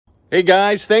Hey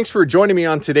guys, thanks for joining me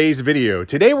on today's video.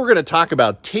 Today we're going to talk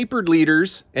about tapered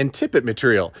leaders and tippet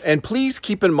material. And please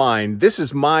keep in mind, this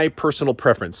is my personal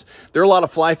preference. There are a lot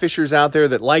of fly fishers out there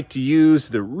that like to use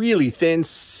the really thin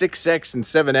 6X and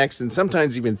 7X and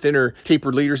sometimes even thinner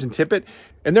tapered leaders and tippet.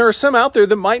 And there are some out there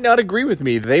that might not agree with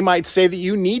me. They might say that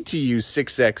you need to use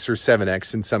 6X or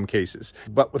 7X in some cases.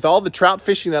 But with all the trout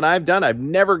fishing that I've done, I've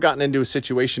never gotten into a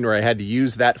situation where I had to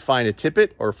use that fine a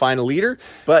tippet or fine a leader.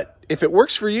 But if it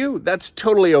works for you, that's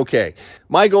totally okay.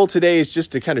 My goal today is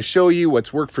just to kind of show you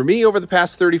what's worked for me over the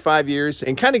past 35 years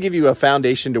and kind of give you a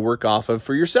foundation to work off of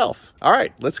for yourself. All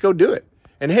right, let's go do it.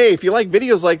 And hey, if you like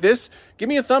videos like this, give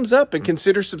me a thumbs up and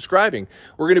consider subscribing.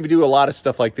 We're going to do a lot of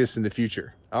stuff like this in the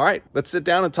future. All right, let's sit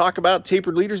down and talk about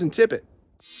tapered leaders and tippet.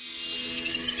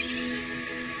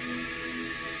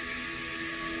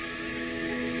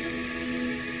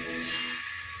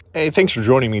 Hey, thanks for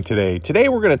joining me today. Today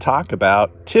we're going to talk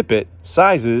about tippet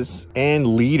sizes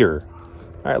and leader.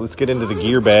 All right, let's get into the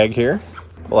gear bag here.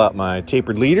 Pull out my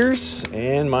tapered leaders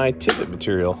and my tippet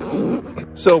material.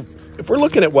 So if we're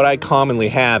looking at what I commonly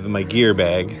have in my gear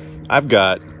bag, I've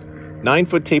got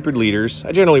 9-foot tapered leaders.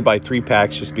 I generally buy 3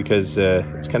 packs just because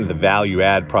it's kind of the value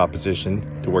add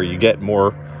proposition to where you get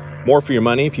more for your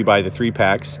money if you buy the 3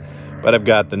 packs. But I've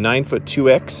got the 9-foot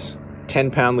 2X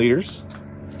 10-pound leaders,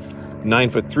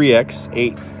 9-foot 3X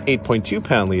 8.2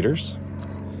 pound leaders,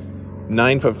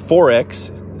 9-foot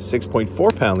 4X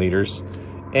 6.4 pound leaders,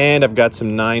 and I've got some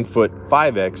 9-foot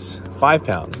 5X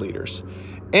 5-pound leaders.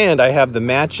 And I have the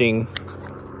matching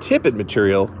tippet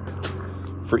material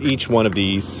for each one of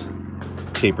these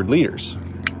tapered leaders.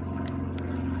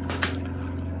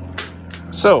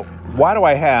 So why do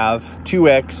I have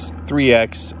 2X,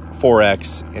 3X,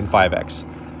 4X, and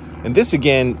 5X? And this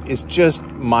again is just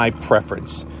my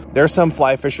preference. There are some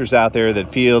fly fishers out there that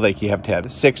feel like you have to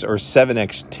have 6 or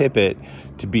 7X tippet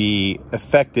to be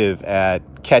effective at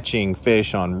catching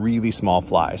fish on really small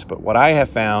flies. But what I have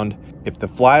found, if the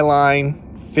fly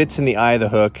line fits in the eye of the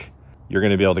hook, you're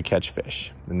going to be able to catch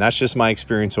fish. And that's just my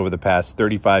experience over the past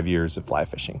 35 years of fly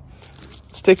fishing.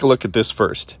 Let's take a look at this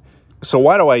first. So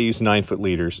why do I use 9-foot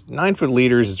leaders? 9-foot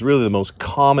leaders is really the most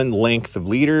common length of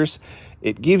leaders.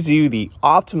 It gives you the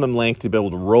optimum length to be able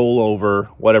to roll over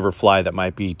whatever fly that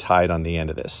might be tied on the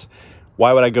end of this.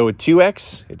 Why would I go with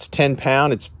 2X? It's 10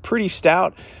 pound. It's pretty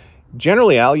stout.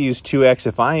 Generally, I'll use 2X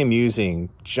if I am using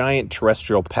giant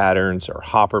terrestrial patterns or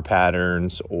hopper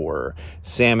patterns or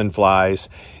salmon flies,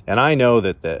 and I know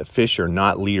that the fish are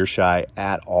not leader shy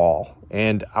at all.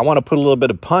 And I want to put a little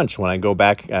bit of punch when I go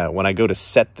back, when I go to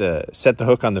set the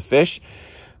hook on the fish.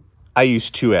 I use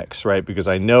 2X, right? Because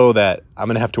I know that I'm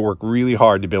going to have to work really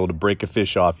hard to be able to break a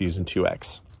fish off using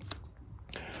 2X.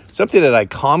 Something that I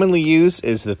commonly use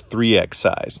is the 3X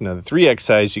size. Now, the 3X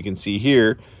size you can see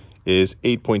here is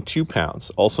 8.2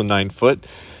 pounds, also 9 foot.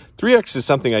 3X is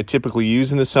something I typically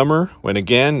use in the summer when,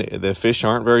 again, the fish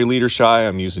aren't very leader shy.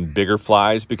 I'm using bigger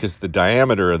flies because the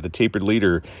diameter of the tapered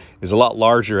leader is a lot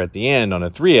larger at the end on a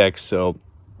 3X. So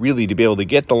really, to be able to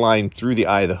get the line through the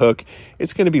eye of the hook,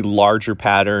 it's going to be larger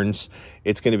patterns.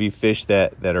 It's going to be fish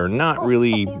that are not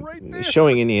really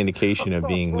showing any indication of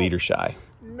being leader shy.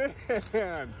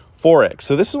 4X.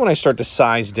 So this is when I start to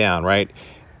size down, right?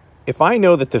 If I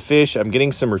know that the fish, I'm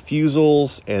getting some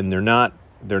refusals and they're not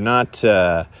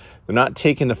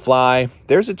taking the fly,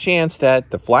 there's a chance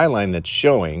that the fly line that's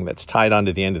showing, that's tied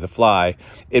onto the end of the fly,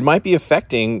 it might be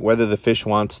affecting whether the fish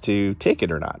wants to take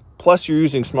it or not. Plus, you're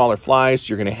using smaller flies,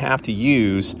 you're going to have to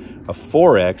use a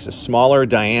 4X, a smaller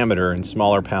diameter and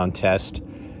smaller pound test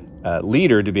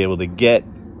leader to be able to get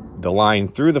the line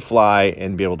through the fly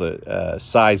and be able to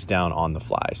size down on the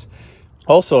flies.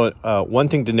 Also, one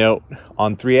thing to note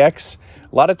on 3X,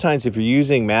 a lot of times if you're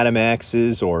using Madam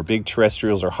X's or big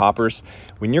terrestrials or hoppers,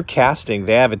 when you're casting,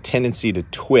 they have a tendency to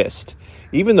twist.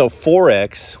 Even though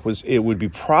 4X it would be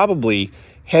probably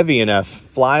heavy enough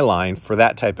fly line for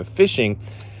that type of fishing,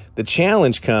 the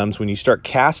challenge comes when you start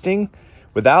casting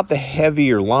without the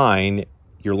heavier line.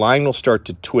 Your line will start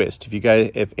to twist. If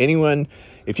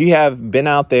you have been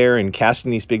out there and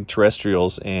casting these big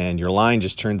terrestrials and your line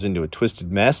just turns into a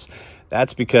twisted mess,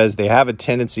 that's because they have a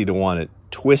tendency to want to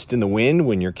twist in the wind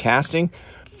when you're casting.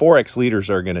 4X leaders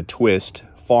are going to twist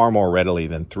far more readily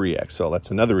than 3X. So that's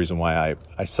another reason why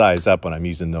I size up when I'm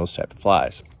using those type of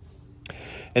flies.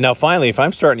 And now finally, if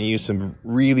I'm starting to use some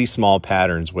really small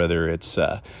patterns, whether it's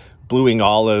blueing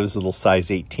olives, little size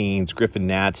 18s, griffin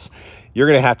gnats, you're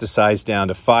going to have to size down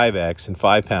to 5X and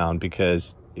 5 pound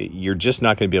because you're just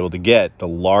not going to be able to get the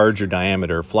larger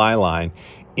diameter fly line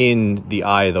in the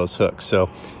eye of those hooks. So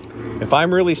if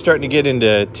I'm really starting to get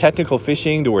into technical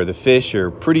fishing to where the fish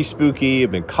are pretty spooky,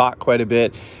 have been caught quite a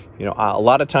bit, You know, a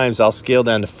lot of times I'll scale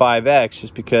down to 5X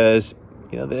just because,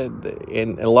 you know,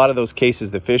 in a lot of those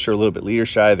cases, the fish are a little bit leader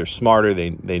shy. They're smarter.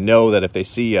 They know that if they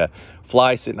see a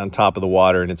fly sitting on top of the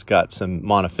water and it's got some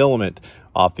monofilament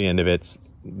off the end of it,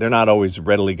 they're not always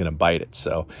readily going to bite it.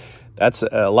 So that's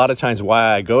a lot of times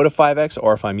why I go to 5X,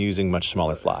 or if I'm using much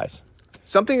smaller flies.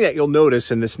 Something that you'll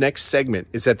notice in this next segment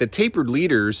is that the tapered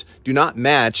leaders do not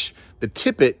match the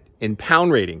Tippet in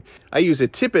pound rating. I use a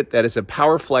Tippet that is a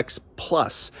PowerFlex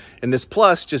Plus, and this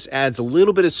Plus just adds a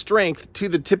little bit of strength to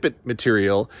the Tippet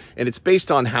material, and it's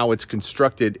based on how it's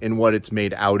constructed and what it's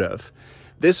made out of.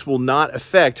 This will not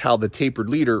affect how the tapered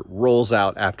leader rolls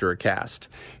out after a cast.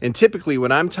 And typically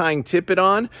when I'm tying Tippet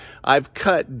on, I've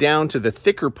cut down to the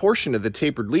thicker portion of the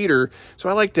tapered leader, so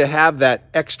I like to have that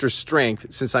extra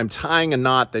strength since I'm tying a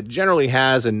knot that generally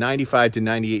has a 95 to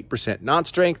 98% knot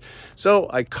strength, so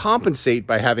I compensate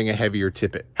by having a heavier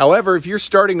Tippet. However, if you're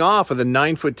starting off with a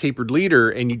 9-foot tapered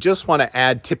leader and you just want to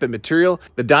add Tippet material,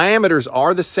 the diameters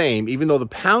are the same, even though the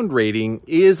pound rating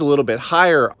is a little bit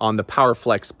higher on the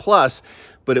PowerFlex Plus,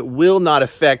 but it will not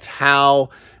affect how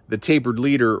the tapered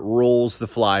leader rolls the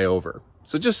fly over.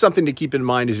 So just something to keep in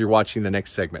mind as you're watching the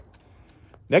next segment.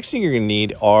 Next thing you're going to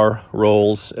need are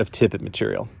rolls of Tippet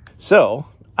material. So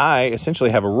I essentially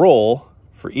have a roll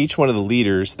for each one of the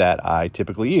leaders that I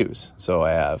typically use. So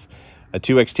I have a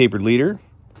 2X tapered leader,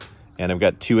 and I've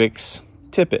got 2X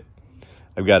Tippet.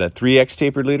 I've got a 3X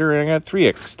tapered leader, and I got a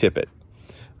 3X Tippet.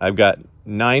 I've got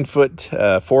 9-foot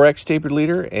 4X tapered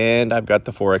leader, and I've got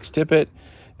the 4X Tippet.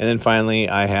 And then finally,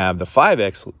 I have the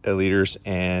 5X leaders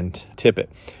and Tippet.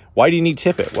 Why do you need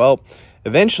Tippet? Well,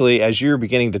 eventually, as you're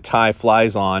beginning to tie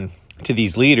flies on to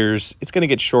these leaders, it's going to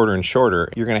get shorter and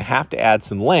shorter. You're going to have to add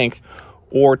some length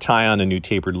or tie on a new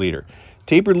tapered leader.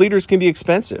 Tapered leaders can be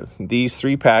expensive. These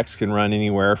 3-packs can run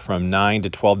anywhere from $9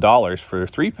 to $12 for a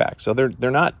 3-pack, so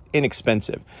they're not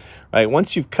inexpensive. Right?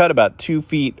 Once you've cut about 2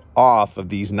 feet off of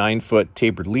these 9-foot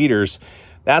tapered leaders,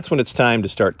 that's when it's time to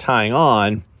start tying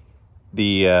on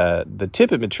the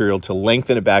Tippet material to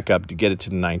lengthen it back up to get it to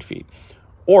the 9 feet.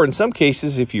 Or in some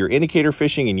cases, if you're indicator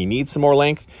fishing and you need some more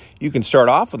length, you can start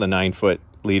off with a 9-foot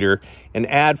leader and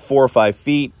add 4 or 5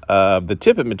 feet of the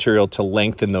Tippet material to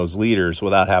lengthen those leaders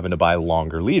without having to buy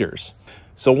longer leaders.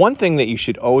 So one thing that you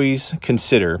should always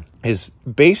consider is,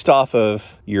 based off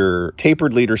of your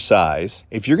tapered leader size,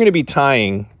 if you're going to be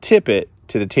tying Tippet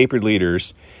to the tapered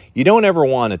leaders, you don't ever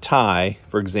want to tie,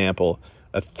 for example,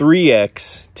 a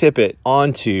 3X Tippet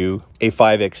onto a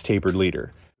 5X tapered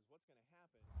leader.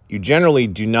 You generally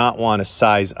do not want to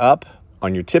size up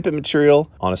on your Tippet material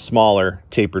on a smaller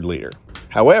tapered leader.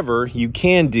 However, you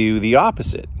can do the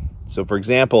opposite. So for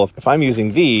example, if I'm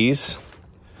using these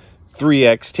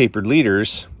 3X tapered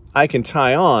leaders, I can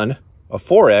tie on a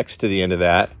 4X to the end of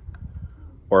that,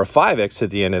 or a 5X at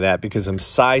the end of that, because I'm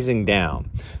sizing down.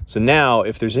 So now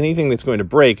if there's anything that's going to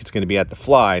break, it's going to be at the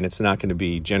fly, and it's not going to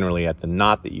be generally at the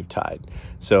knot that you've tied.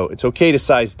 So it's okay to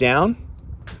size down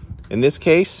in this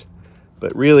case,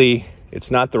 but really it's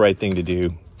not the right thing to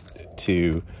do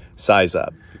to size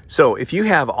up. So if you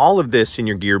have all of this in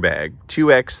your gear bag,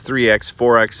 2X, 3X,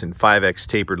 4X, and 5X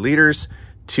tapered leaders,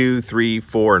 2, 3,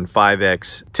 4, and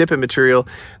 5X Tippet material,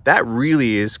 that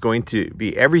really is going to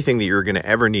be everything that you're going to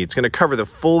ever need. It's going to cover the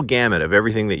full gamut of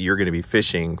everything that you're going to be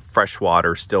fishing: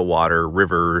 freshwater, stillwater,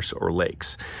 rivers, or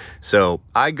lakes. So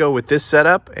I go with this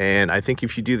setup, and I think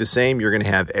if you do the same, you're going to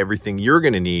have everything you're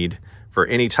going to need for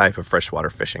any type of freshwater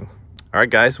fishing. All right,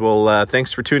 guys. Well,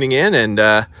 thanks for tuning in,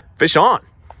 and fish on.